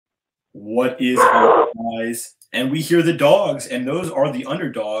What is up, guys? And we hear the dogs, and those are the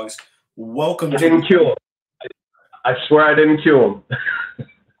underdogs. Welcome I didn't cue him. I swear I didn't cue him.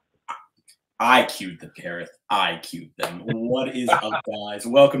 I cued them, Kerrith. I cued them. What is up, guys?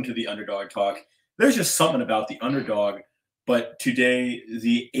 Welcome to the Underdog Talk. There's just something about the underdog, but today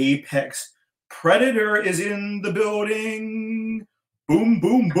the apex predator is in the building. Boom,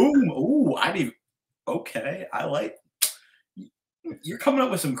 boom, boom. Ooh, okay, I like. You're coming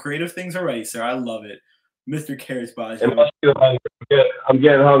up with some creative things already, sir. I love it. Mr. Kerrith Bajjo. I'm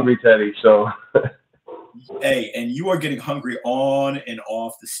getting hungry, Teddy, so. Hey, and you are getting hungry on and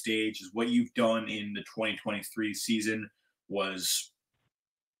off the stage. Is what you've done in the 2023 season was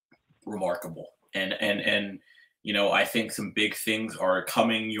remarkable. And you know, I think some big things are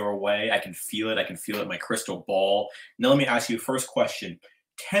coming your way. I can feel it. I can feel it in my crystal ball. Now let me ask you the first question.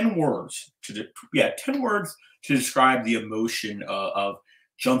 10 words to 10 words to describe the emotion of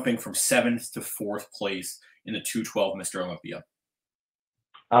jumping from 7th to 4th place in the 212 Mr. Olympia.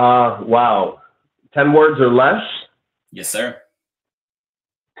 Wow. 10 words or less? Yes, sir.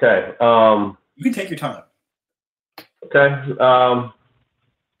 Okay. You can take your time. Okay.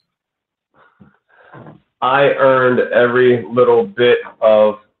 I earned every little bit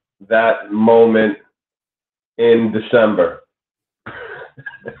of that moment in December.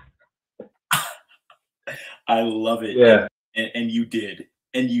 I love it. Yeah. And you did.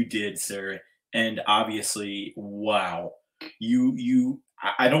 And you did, sir. And obviously, wow.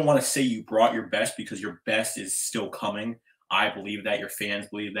 I don't want to say you brought your best because your best is still coming. I believe that. Your fans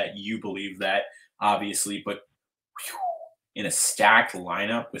believe that. You believe that, obviously. But whew, in a stacked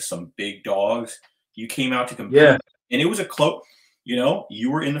lineup with some big dogs, you came out to compete. Yeah. And it was a close, you know,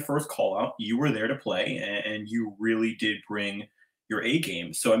 you were in the first call out. You were there to play, and you really did bring your A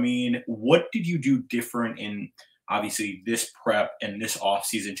game. So, I mean, what did you do different in, obviously, this prep and this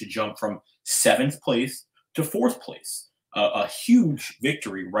offseason to jump from 7th place to 4th place? A huge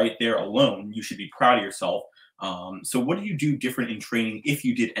victory right there alone. You should be proud of yourself. So what do you do different in training, if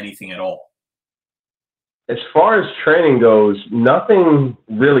you did anything at all? As far as training goes, nothing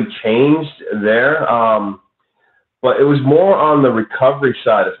really changed there. But it was more on the recovery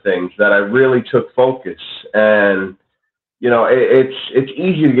side of things that I really took focus. And, you know, it's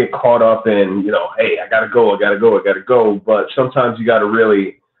easy to get caught up in, you know, hey, I got to go. But sometimes you got to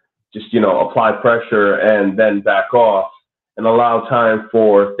really just, you know, apply pressure and then back off and allow time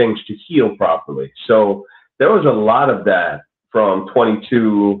for things to heal properly. So there was a lot of that from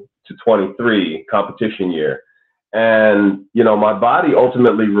 22 to 23 competition year. And, you know, my body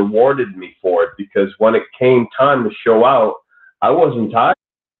ultimately rewarded me for it because when it came time to show out, I wasn't tired.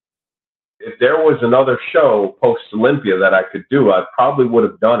 If there was another show post-Olympia that I could do, I probably would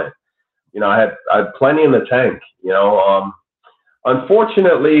have done it. You know, I had plenty in the tank, you know.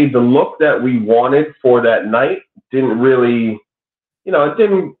 Unfortunately, the look that we wanted for that night didn't really, you know, it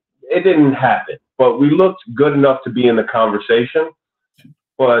didn't happen. But we looked good enough to be in the conversation.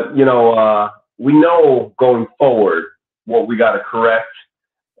 But, you know, we know going forward what we got to correct.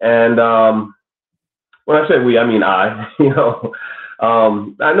 And when I say we, I mean I, you know,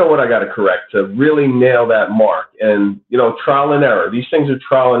 I know what I got to correct to really nail that mark. And, you know, trial and error. These things are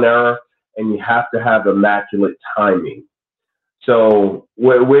trial and error, and you have to have immaculate timing. So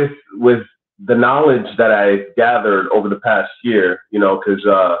with the knowledge that I've gathered over the past year, you know, because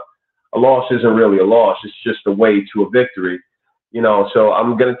a loss isn't really a loss. It's just a way to a victory, you know. So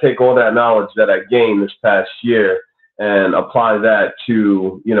I'm going to take all that knowledge that I gained this past year and apply that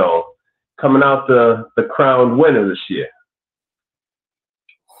to, you know, coming out the crowned winner this year.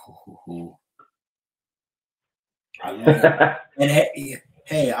 I love it. And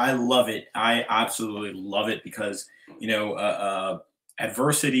hey, I love it. I absolutely love it because, you know,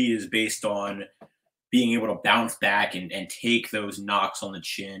 adversity is based on being able to bounce back and take those knocks on the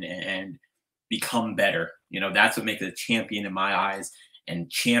chin and become better. You know, that's what makes a champion in my eyes. And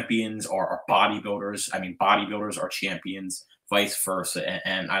champions are bodybuilders. I mean, bodybuilders are champions, vice versa.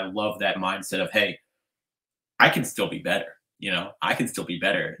 And I love that mindset of, hey, I can still be better. You know, I can still be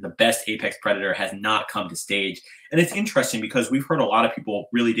better. The best apex predator has not come to stage. And it's interesting because we've heard a lot of people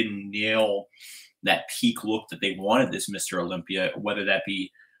really didn't nail that peak look that they wanted this Mr. Olympia, whether that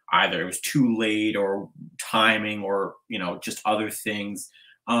be either it was too late or timing or, you know, just other things.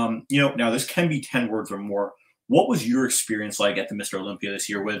 You know, now this can be 10 words or more. What was your experience like at the Mr. Olympia this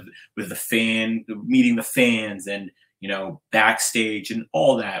year with the meeting the fans and, you know, backstage and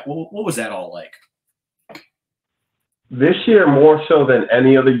all that? What was that all like? This year, more so than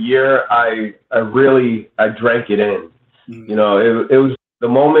any other year, I drank it in. Mm-hmm. You know, it was, the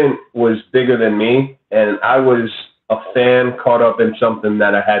moment was bigger than me, and I was a fan caught up in something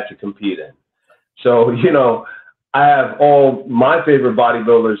that I had to compete in. So, I have all my favorite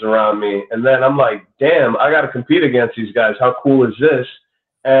bodybuilders around me, and then I'm like, damn, I got to compete against these guys. How cool is this?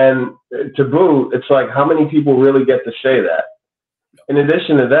 And to boot, it's like, how many people really get to say that? In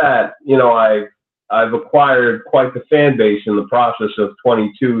addition to that, I've acquired quite the fan base in the process of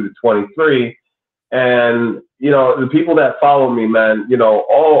 22 to 23. And, the people that follow me, man,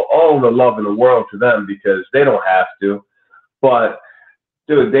 all the love in the world to them, because they don't have to. But,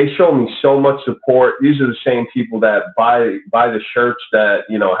 dude, they show me so much support. These are the same people that buy the shirts that,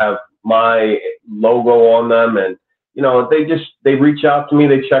 have my logo on them. And, they reach out to me,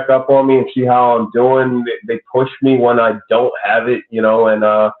 they check up on me and see how I'm doing. They push me when I don't have it, and,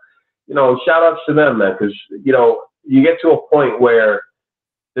 shout outs to them, man, because, you get to a point where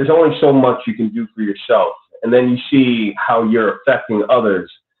there's only so much you can do for yourself. And then you see how you're affecting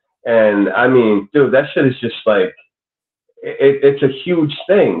others. And I mean, dude, that shit is just like, it's a huge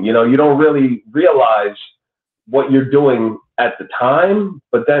thing. You don't really realize what you're doing at the time,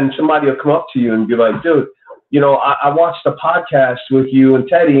 but then somebody will come up to you and be like, dude, I watched a podcast with you and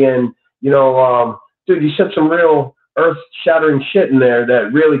Teddy, and, dude, you said some real earth shattering shit in there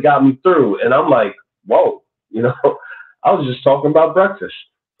that really got me through. And I'm like, whoa, I was just talking about breakfast.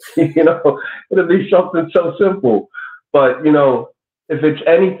 It'll be something so simple. But, if it's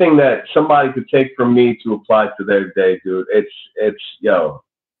anything that somebody could take from me to apply to their day, dude, it's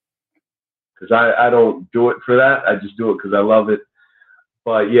because I don't do it for that. I just do it because I love it.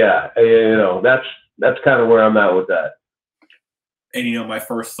 But yeah, that's kind of where I'm at with that. And, my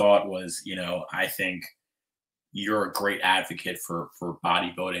first thought was, I think you're a great advocate for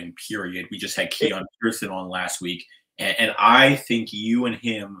bodybuilding, period. We just had Keon Pearson on last week. And I think you and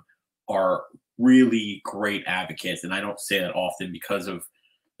him are really great advocates. And I don't say that often because of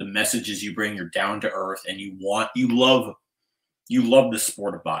the messages you bring. You're down to earth, and you love the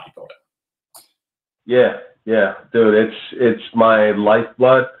sport of bodybuilding. Yeah, dude, it's my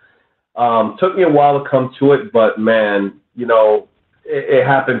lifeblood. Took me a while to come to it, but man, it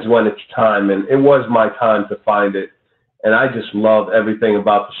happens when it's time, and it was my time to find it. And I just love everything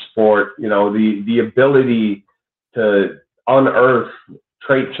about the sport. The ability to unearth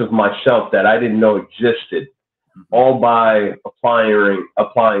traits of myself that I didn't know existed, all by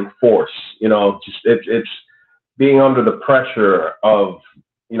applying force. It's being under the pressure of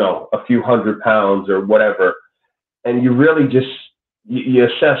a few hundred pounds or whatever, and you really just you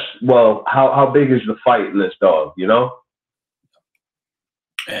assess, well, how big is the fight in this dog,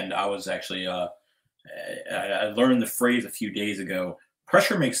 And I was actually I learned the phrase a few days ago.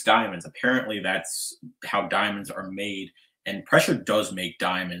 Pressure makes diamonds. Apparently, that's how diamonds are made, and pressure does make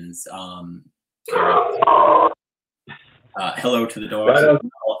diamonds. Hello to the dogs,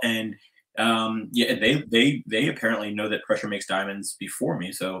 and yeah, they apparently know that pressure makes diamonds before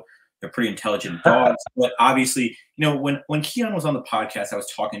me, so they're pretty intelligent dogs. But obviously, when Keon was on the podcast, I was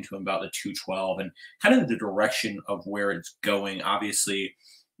talking to him about the 212 and kind of the direction of where it's going. Obviously,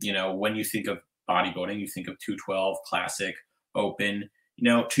 when you think of bodybuilding, you think of 212, classic, open.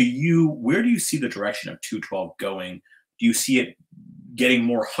 To you, where do you see the direction of 212 going? Do you see it getting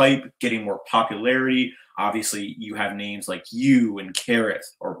more hype, getting more popularity? Obviously, you have names like you and Kerrith,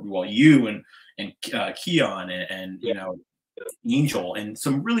 you and Keon and Angel, and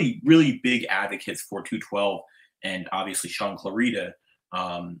some really, really big advocates for 212, and obviously Sean Clarita.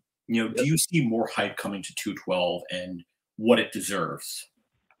 Do you see more hype coming to 212 and what it deserves?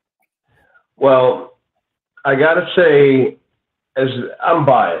 Well, I gotta say, as I'm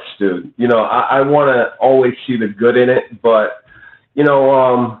biased, dude. I want to always see the good in it, but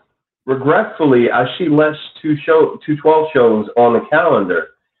regretfully, I see less 212 shows on the calendar,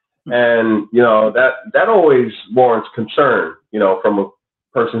 and that always warrants concern. From a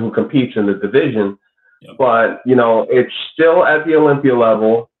person who competes in the division. Yep. But it's still at the Olympia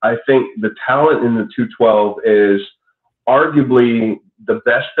level. I think the talent in the 212 is arguably the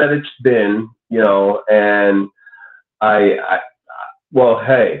best that it's been. And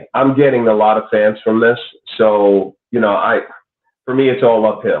hey, I'm getting a lot of fans from this, so for me, it's all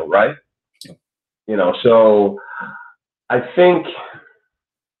uphill, right? So I think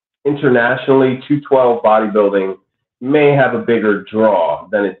internationally, 212 bodybuilding may have a bigger draw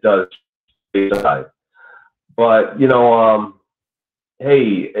than it does inside. But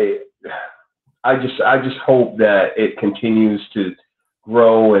hey, I just hope that it continues to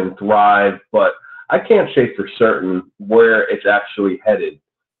grow and thrive. But I can't say for certain where it's actually headed.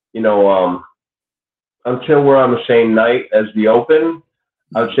 Until we're on the same night as the Open,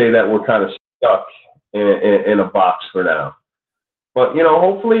 I would say that we're kind of stuck in a box for now. But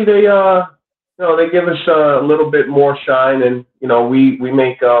hopefully they they give us a little bit more shine, and we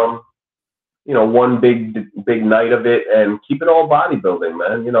make one big night of it, and keep it all bodybuilding,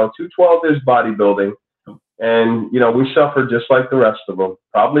 man. 212 is bodybuilding, and we suffer just like the rest of them,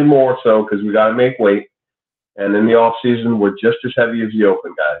 probably more so because we got to make weight, and in the off season we're just as heavy as the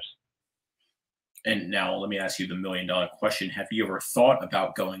open guys. And now let me ask you the $1 million question: have you ever thought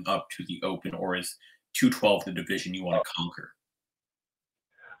about going up to the open, or is 212 the division you want to conquer?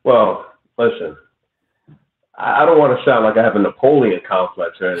 Well, listen, I don't want to sound like I have a Napoleon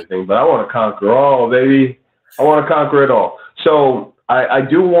complex or anything, but I want to conquer all, baby. I want to conquer it all. So I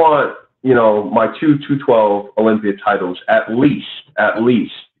do want, my 212 Olympia titles at least,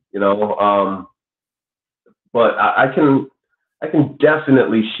 but I can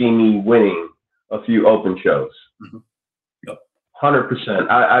definitely see me winning a few open shows. Mm-hmm. Yep. 100%.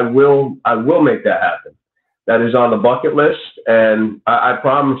 I will make that happen. That is on the bucket list, and I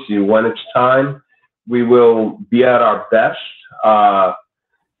promise you, when it's time, we will be at our best. How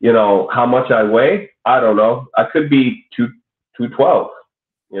much I weigh, I don't know. I could be 212.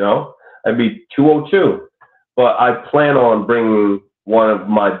 I'd be 202. But I plan on bringing one of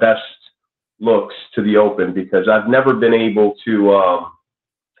my best looks to the open, because I've never been able to,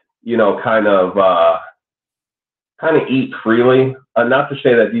 kind of eat freely. Not to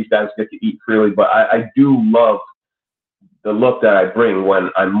say that these guys get to eat freely, but I do love the look that I bring when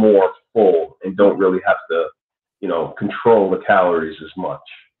I'm more full and don't really have to, control the calories as much.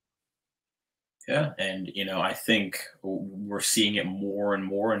 Yeah, and I think we're seeing it more and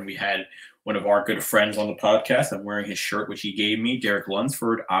more. And we had one of our good friends on the podcast. I'm wearing his shirt, which he gave me. Derek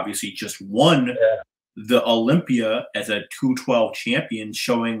Lunsford obviously just won the Olympia as a 212 champion,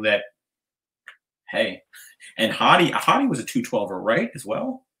 showing that, hey, and Hadi was a 212er, right, as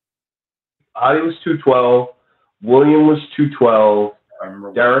well? Hadi was 212. William was 212. I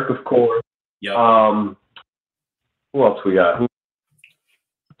remember Derek, of course. Yep. Who else we got?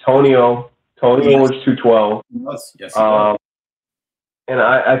 Tonio was 212. Yes, he was. And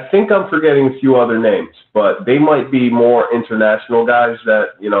I think I'm forgetting a few other names, but they might be more international guys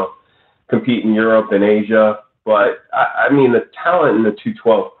that, compete in Europe and Asia. But, I mean, the talent in the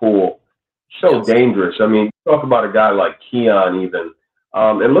 212 pool, so dangerous. I mean, talk about a guy like Keon even.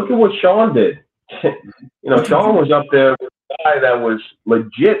 And look at what Sean did. Sean was up there with a guy that was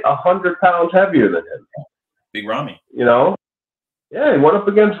legit 100 pounds heavier than him. Big Rami. Yeah, he went up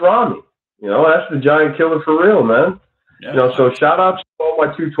against Rami. That's the giant killer for real, man. Yeah. So shout out to all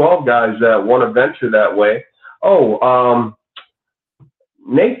my 212 guys that want to venture that way. Oh,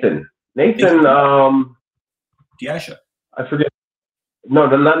 Nathan. Diasha. I forget. No,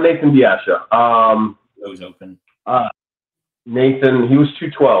 not Nathan Diasha. That was open. Nathan, he was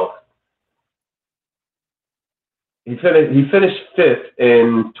 212. He finished 5th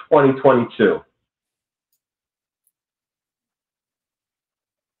in 2022.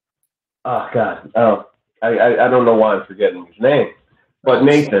 Oh God. Oh, I don't know why I'm forgetting his name. But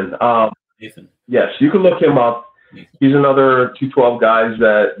Nathan. Nathan. Yes, you can look him up. Nathan. He's another 212 guys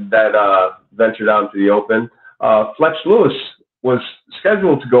that ventured out into the open. Flex Lewis was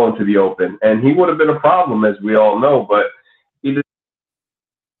scheduled to go into the open, and he would have been a problem, as we all know, but he did,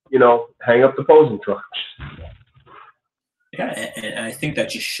 hang up the posing trunks. Yeah, and I think that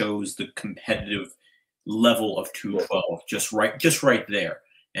just shows the competitive level of 212, just right there.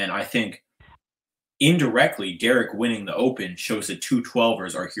 And I think indirectly, Derek winning the open shows that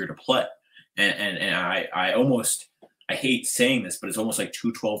 212ers are here to play. And I hate saying this, but it's almost like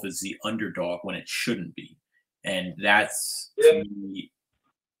 212 is the underdog when it shouldn't be. And that's to me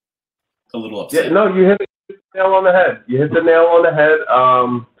a little upsetting. Yeah, no, you hit the nail on the head.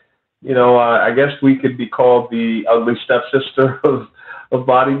 I guess we could be called the ugly stepsister of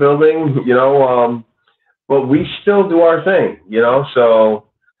bodybuilding, but we still do our thing, so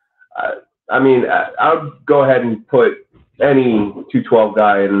I mean, I would go ahead and put any 212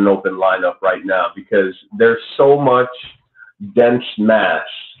 guy in an open lineup right now, because there's so much dense mass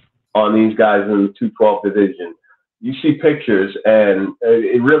on these guys in the 212 division. You see pictures, and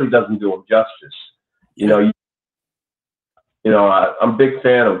it really doesn't do them justice. I'm a big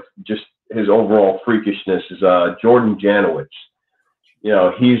fan of just his overall freakishness. Is Jordan Janowicz.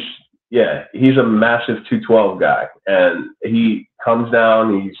 He's a massive 212 guy, and he comes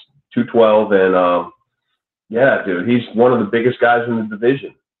down. He's 212, and dude, he's one of the biggest guys in the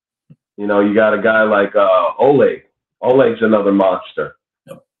division. You got a guy like Oleg. Oleg's another monster.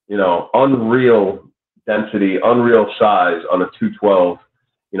 Yep. Unreal density, unreal size on a 212,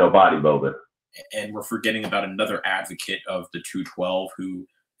 bodybuilder. And we're forgetting about another advocate of the 212 who,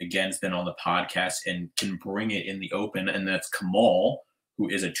 again, has been on the podcast and can bring it in the open, and that's Kamal, who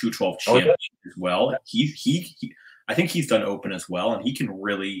is a 212 champion as well. I think he's done open as well, and he can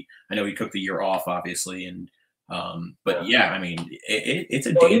really. I know he took the year off, obviously, and but yeah, I mean, it's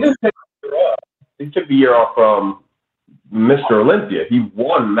a. He didn't take the year off. He took the year off from Mr. Olympia. He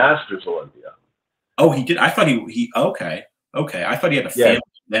won Masters Olympia. Oh, he did. I thought he okay. I thought he had a family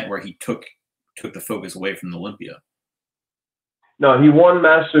event where he took the focus away from the Olympia. No, he won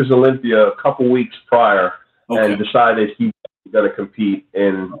Masters Olympia a couple weeks prior and decided he was going to compete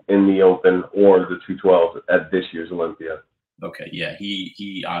in the Open or the 212 at this year's Olympia. Okay, yeah,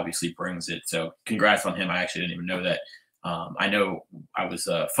 he obviously brings it. So congrats on him. I actually didn't even know that. I know I was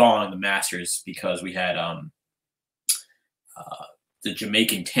following the Masters because we had the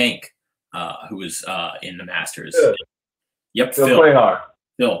Jamaican Tank who was in the Masters. Good. Yep, Phil. Play hard.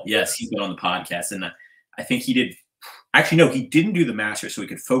 Phil, yes, he's been on the podcast, and I think he did. Actually, no, he didn't do the Masters, so he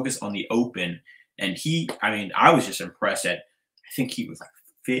could focus on the Open. And I was just impressed at. I think he was like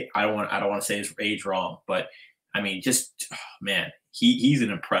fit. I don't want to say his age wrong, but I mean, just man, he's an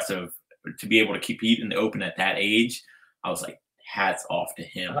impressive to be able to compete in the Open at that age. I was like, hats off to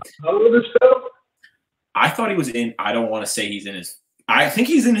him. How old is Phil? I thought he was in. I don't want to say he's in his. I think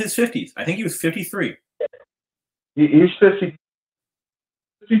he's in his 50s. I think he was 53. He's 53.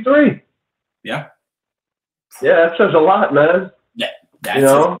 Yeah. Yeah, that says a lot, man. Yeah,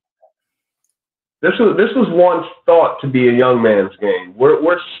 that's this was once thought to be a young man's game.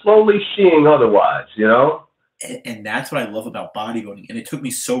 We're slowly seeing otherwise, And that's what I love about bodybuilding. And it took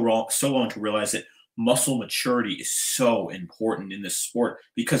me so long to realize that muscle maturity is so important in this sport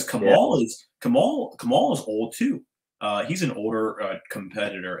because Kamal is old too. He's an older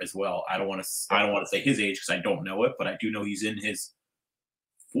competitor as well. I don't want to say his age because I don't know it, but I do know he's in his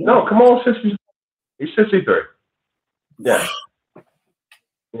 40s. No, Kamal's 50. He's 53. Yeah.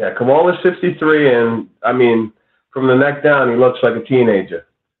 Yeah, Kamal is 53, and I mean, from the neck down, he looks like a teenager,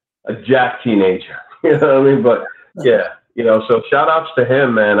 a jack teenager. You know what I mean? But yeah, so shout outs to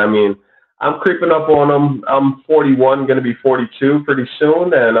him, man. I mean, I'm creeping up on him. I'm 41, going to be 42 pretty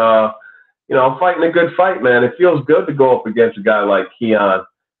soon, and I'm fighting a good fight, man. It feels good to go up against a guy like Keon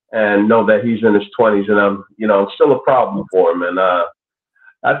and know that he's in his 20s, and I'm still a problem for him. And I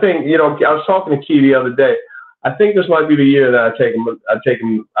think I was talking to Key the other day. I think this might be the year that I take him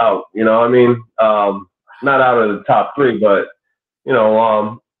out. Not out of the top 3, but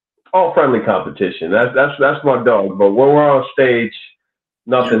all friendly competition. That's my dog. But when we're on stage,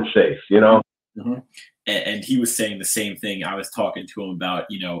 nothing's safe. Mm-hmm. And he was saying the same thing. I was talking to him about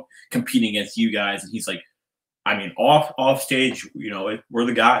competing against you guys, and he's like, I mean, off stage, we're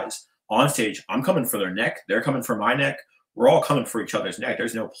the guys. On stage, I'm coming for their neck. They're coming for my neck. We're all coming for each other's neck.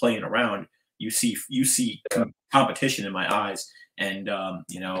 There's no playing around. You see competition in my eyes, and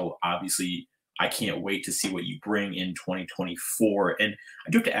obviously I can't wait to see what you bring in 2024. And I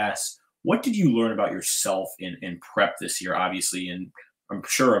do have to ask, what did you learn about yourself in prep this year? Obviously, and I'm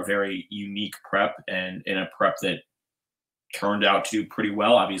sure a very unique prep and in a prep that turned out to do pretty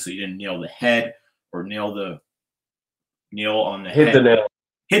well. Obviously, you didn't nail the head or nail on the head.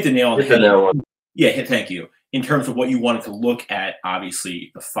 Hit the nail on the head. Yeah, thank you. In terms of what you wanted to look at,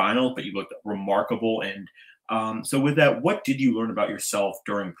 obviously the final, but you looked remarkable. And so with that, what did you learn about yourself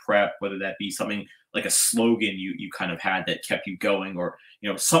during prep, whether that be something like a slogan you kind of had that kept you going, or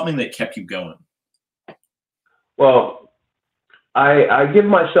something that kept you going? Well, I give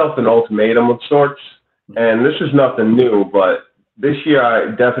myself an ultimatum of sorts, and this is nothing new, but this year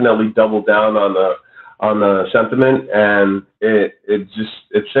I definitely doubled down on the sentiment, and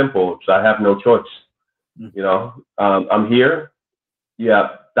it's simple. I have no choice. I'm here.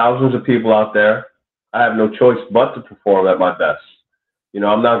 Yeah, thousands of people out there. I have no choice but to perform at my best.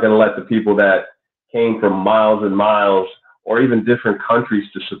 I'm not going to let the people that came from miles and miles or even different countries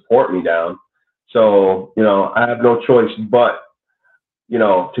to support me down. So, I have no choice but,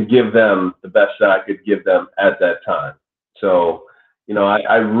 to give them the best that I could give them at that time. So,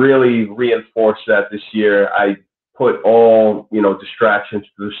 I really reinforced that this year. I put all, distractions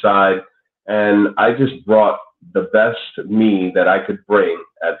to the side. And I just brought the best me that I could bring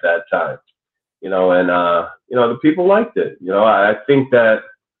at that time, and the people liked it. I think that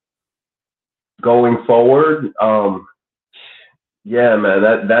going forward, yeah,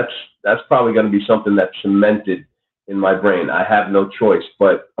 man, that's probably going to be something that's cemented in my brain. I have no choice,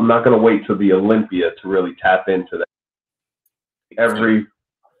 but I'm not going to wait till the Olympia to really tap into that. Every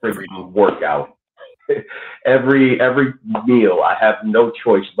freaking workout. Every meal, I have no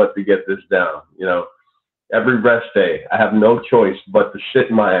choice but to get this down. Every rest day, I have no choice but to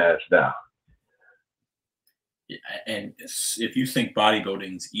sit my ass down. Yeah, and if you think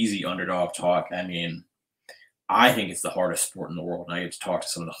bodybuilding's easy, Underdog talk, I mean, I think it's the hardest sport in the world. And I get to talk to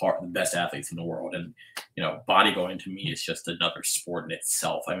some of the best athletes in the world. And, you know, bodybuilding to me is just another sport in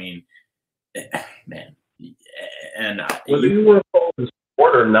itself. I mean, man. And whether you want to call it a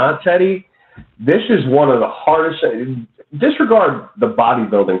sport or not, Teddy, this is one of the hardest. Disregard the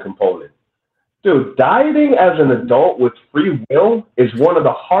bodybuilding component. Dude, dieting as an adult with free will is one of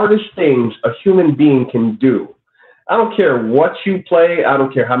the hardest things a human being can do. I don't care what you play. I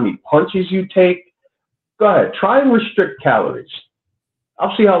don't care how many punches you take. Go ahead. Try and restrict calories.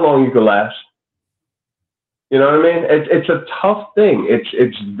 I'll see how long you can last. You know what I mean? It's a tough thing.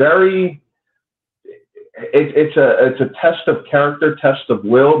 It's a test of character, test of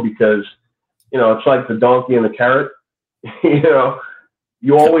will, because, you know, it's like the donkey and the carrot. You know,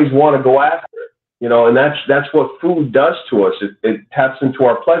 you always want to go after it. You know, and that's what food does to us. It taps into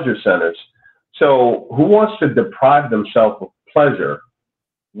our pleasure centers. So who wants to deprive themselves of pleasure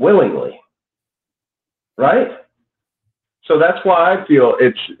willingly? Right? So that's why I feel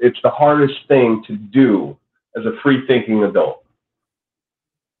it's the hardest thing to do as a free-thinking adult.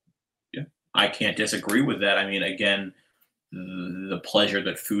 Yeah, I can't disagree with that. I mean, again, the pleasure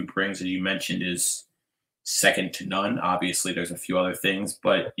that food brings, as you mentioned, is second to none. Obviously, there's a few other things,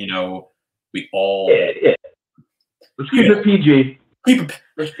 but, you know, we all... Yeah. Let's keep it PG.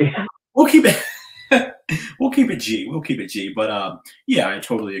 We'll keep it... We'll keep it G. We'll keep it G. But, yeah, I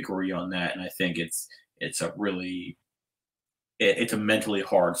totally agree on that, and I think it's a really... It's a mentally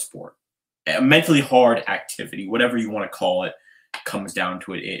hard sport. A mentally hard activity, whatever you want to call it, comes down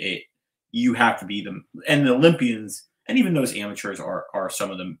to it. You have to be them, and the Olympians, and even those amateurs are some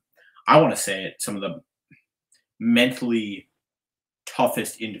of them. I want to say it, some of the mentally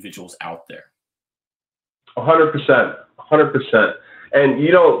toughest individuals out there. 100%, 100%. And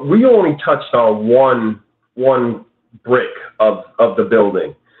you know, we only touched on one brick of the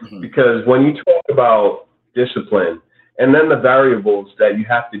building, because when you talk about discipline, and then the variables that you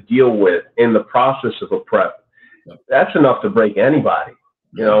have to deal with in the process of a prep, that's enough to break anybody,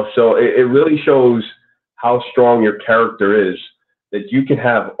 you know? So it really shows how strong your character is, that you can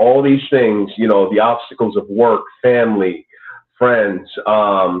have all these things, you know, the obstacles of work, family, friends,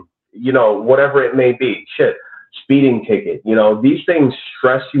 you know, whatever it may be, speeding ticket, you know, these things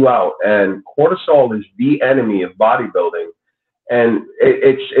stress you out, and cortisol is the enemy of bodybuilding. And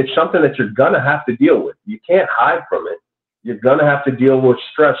it's something that you're going to have to deal with. You can't hide from it. You're going to have to deal with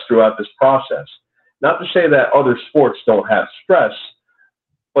stress throughout this process. Not to say that other sports don't have stress,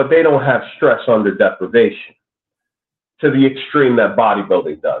 but they don't have stress under deprivation to the extreme that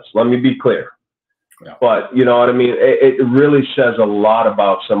bodybuilding does. Let me be clear. Yeah. But you know what I mean? It really says a lot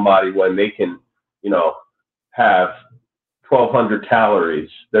about somebody when they can, you know, have 1,200 calories.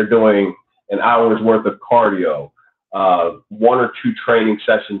 They're doing an hour's worth of cardio, 1 or 2 training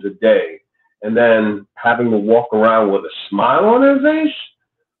sessions a day, and then having to walk around with a smile on their face.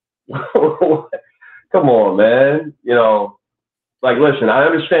 Come on, man. You know, like, listen, I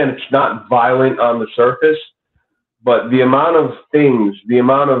understand it's not violent on the surface, but the amount of things, the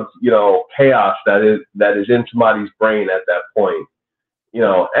amount of, you know, chaos that is in somebody's brain at that point, you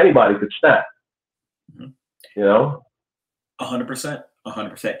know, anybody could snap. You know? 100%.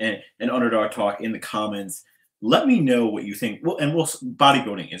 100%. And Underdog Talk in the comments, let me know what you think. Well,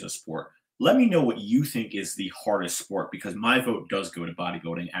 bodybuilding is a sport. Let me know what you think is the hardest sport, because my vote does go to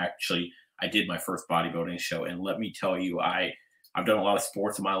bodybuilding. Actually, I did my first bodybuilding show, and let me tell you, I've done a lot of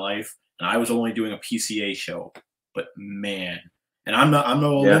sports in my life, and I was only doing a PCA show. But man, and I'm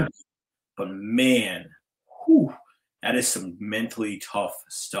no Olympian, but man, whew, that is some mentally tough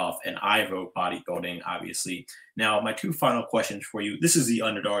stuff. And I vote bodybuilding, obviously. Now, my 2 final questions for you. This is the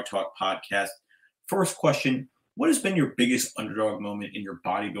Underdog Talk podcast. First question: what has been your biggest underdog moment in your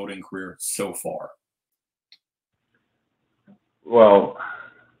bodybuilding career so far? Well,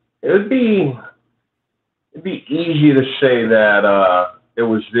 it'd be easy to say that it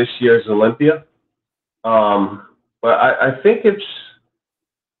was this year's Olympia, but I think it's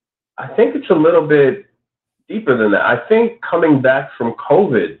a little bit deeper than that. I think coming back from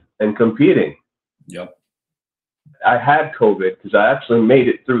COVID and competing. Yep. I had COVID because I actually made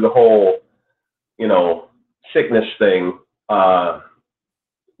it through the whole, you know, sickness thing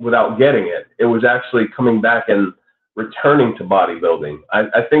without getting it. It was actually coming back and returning to bodybuilding.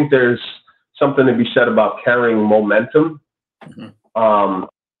 I think there's something to be said about carrying momentum. And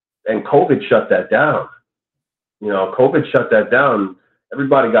COVID shut that down. You know, COVID shut that down.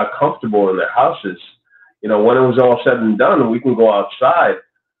 Everybody got comfortable in their houses. You know, when it was all said and done and we can go outside,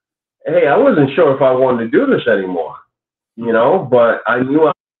 hey, I wasn't sure if I wanted to do this anymore, you know, but I knew I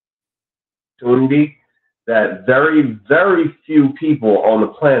had an opportunity that very, very few people on the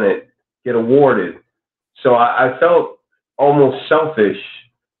planet get awarded So I felt almost selfish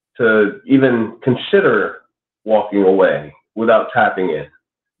to even consider walking away without tapping in.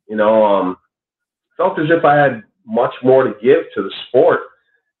 You know, felt as if I had much more to give to the sport,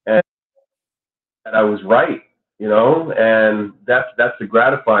 and that I was right. You know, and that's the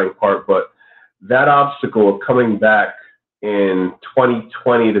gratifying part. But that obstacle of coming back in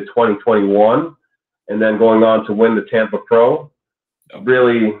 2020 to 2021, and then going on to win the Tampa Pro,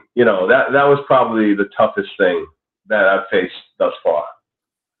 really, you know, that was probably the toughest thing that I've faced thus far.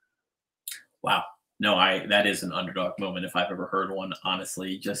 Wow. No, that is an underdog moment if I've ever heard one,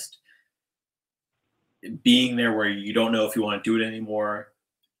 honestly. Just being there where you don't know if you want to do it anymore,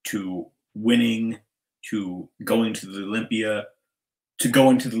 to winning, to going to the Olympia, to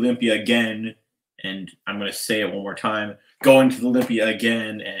going to the Olympia again, and I'm going to say it one more time, going to the Olympia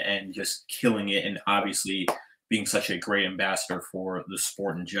again and just killing it, and obviously being such a great ambassador for the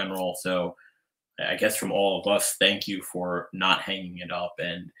sport in general. So I guess from all of us, thank you for not hanging it up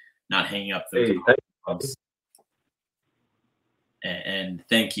and not hanging up those clubs. And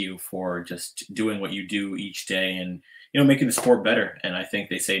thank you for just doing what you do each day and, you know, making the sport better. And I think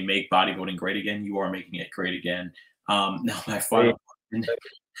they say make bodybuilding great again. You are making it great again. Now, my final question,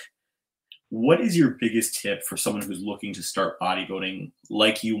 what is your biggest tip for someone who's looking to start bodybuilding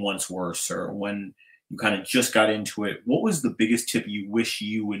like you once were, sir, when you kind of just got into it? What was the biggest tip you wish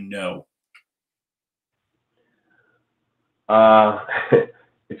you would know?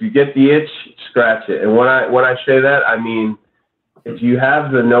 If you get the itch, scratch it. And when I say that, I mean, if you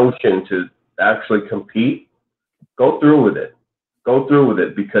have the notion to actually compete, go through with it. Go through with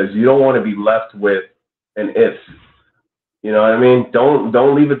it, because you don't want to be left with an if. You know what I mean?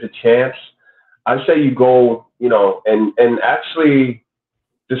 Don't leave it to chance. I say you go, you know, and actually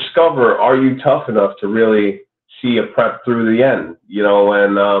discover, are you tough enough to really see a prep through the end? You know,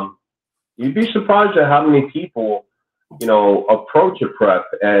 and you'd be surprised at how many people, you know, approach a prep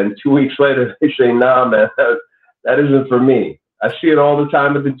and 2 weeks later they say, nah, man, that isn't for me. I see it all the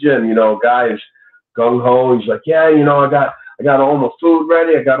time at the gym. You know, guys gung ho. He's like, yeah, you know, I got all my food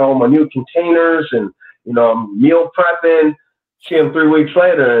ready. I got all my new containers, and, you know, I'm meal prepping. See him 3 weeks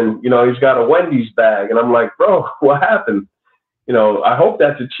later, and, you know, he's got a Wendy's bag, and I'm like, bro, what happened? You know, I hope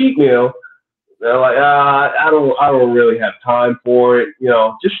that's a cheat meal. They're like, I don't really have time for it. You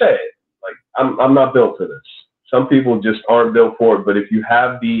know, just say it. Like, I'm not built for this. Some people just aren't built for it. But if you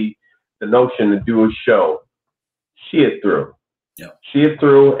have the notion to do a show, see it through. Yeah. See it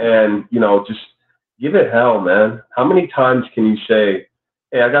through, and, you know, just give it hell, man. How many times can you say,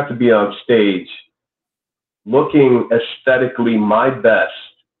 hey, I got to be on stage looking aesthetically my best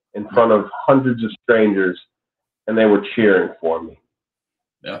in front of hundreds of strangers, and they were cheering for me?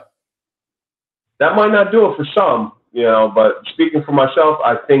 Yeah. That might not do it for some, you know, but speaking for myself,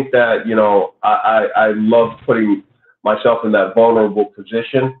 I think that, you know, I love putting myself in that vulnerable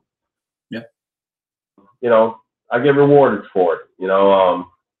position. Yeah. You know, I get rewarded for it. You know,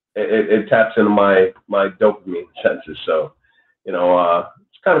 it taps into my dopamine senses. So, you know,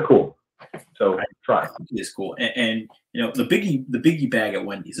 it's kind of cool. So try. It's cool. And you know, the biggie bag at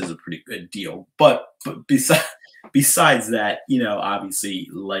Wendy's is a pretty good deal. But besides that, you know, obviously,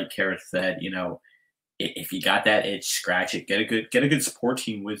 like Kerrith said, you know, if you got that itch, scratch it. Get a good support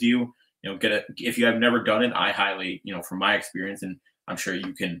team with you. You know, if you have never done it, I highly, you know, from my experience, and I'm sure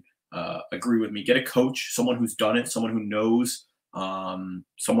you can agree with me, get a coach, someone who's done it, someone who knows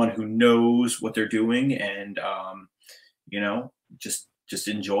what they're doing, and you know, just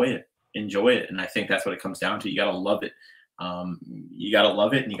enjoy it. And I think that's what it comes down to. You got to love it. You got to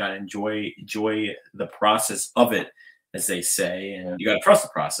love it, and you got to enjoy the process of it, as they say. And you got to trust the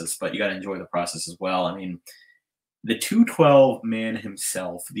process, but you got to enjoy the process as well. I mean, the 212 man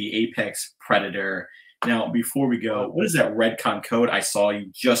himself, the apex predator. Now, before we go, what is that Redcon code? I saw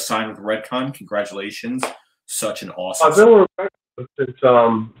you just signed with Redcon. Congratulations. Such an awesome. I've been with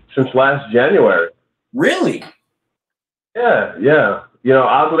Redcon since last January. Really? Yeah. You know,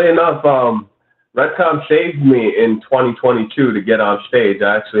 oddly enough, Redcon saved me in 2022 to get on stage.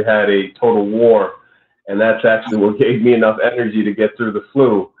 I actually had a total war, and that's actually what gave me enough energy to get through the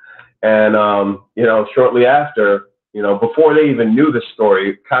flu. And, you know, shortly after, you know, before they even knew the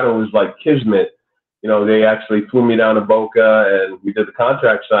story, it kind of was like kismet. You know, they actually flew me down to Boca, and we did the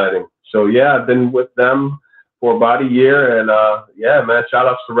contract signing. So, yeah, I've been with them for about a year. And, yeah, man, shout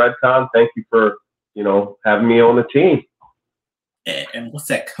outs to Redcon. Thank you for, you know, having me on the team. And what's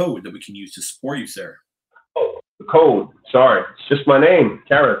that code that we can use to support you, sir? Oh, the code. Sorry. It's just my name,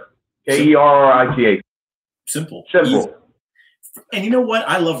 Kerrith. Kerrith. Simple. Simple. Easy. And you know what?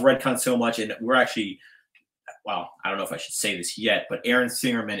 I love Redcon so much, and we're actually well, I don't know if I should say this yet, but Aaron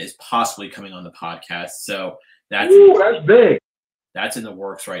Singerman is possibly coming on the podcast. So that's big. That's in the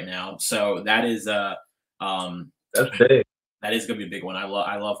works right now. So that is that's big. That is going to be a big one. I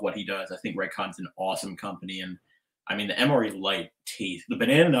love what he does. I think Redcon's an awesome company, and I mean the MRE Light taste, the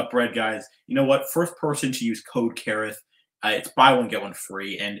banana nut bread, guys. You know what? First person to use code Kerrith, it's buy one get one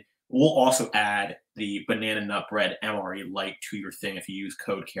free, and we'll also add the banana nut bread MRE Light to your thing if you use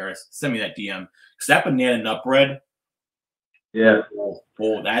code Kerrith. Send me that DM because that banana nut bread,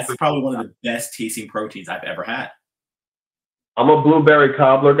 that's probably one of the best tasting proteins I've ever had. I'm a blueberry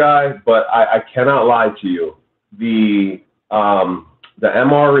cobbler guy, but I cannot lie to you. The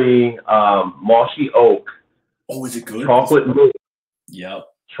MRE mossy oak. Oh, is it good? Chocolate mousse. Yep.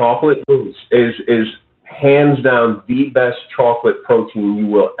 Chocolate mousse is hands down the best chocolate protein you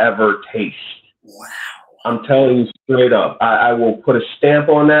will ever taste. Wow. I'm telling you straight up. I will put a stamp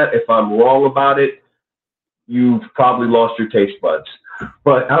on that. If I'm wrong about it, you've probably lost your taste buds.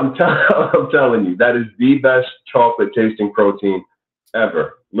 But I'm telling you, that is the best chocolate tasting protein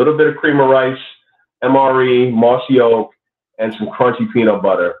ever. A little bit of cream of rice, MRE, mossy oak, and some crunchy peanut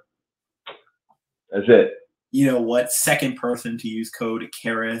butter. That's it. You know what? Second person to use code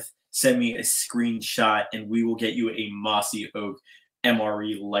Kerrith, send me a screenshot and we will get you a mossy oak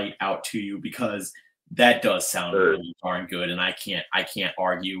MRE Light out to you, because that does sound really darn good. And I can't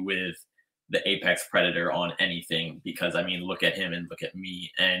argue with the Apex Predator on anything, because I mean, look at him and look at me.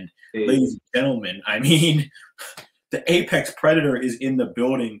 And ladies and gentlemen, I mean, the Apex Predator is in the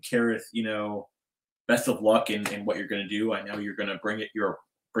building. Kerrith, you know, best of luck in what you're going to do. I know you're going to bring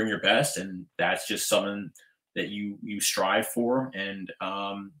your best, and that's just something that you strive for. And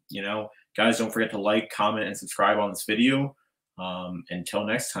you know, guys, don't forget to like, comment, and subscribe on this video. Until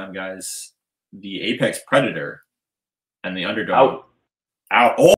next time, guys, the Apex Predator and the Underdog out.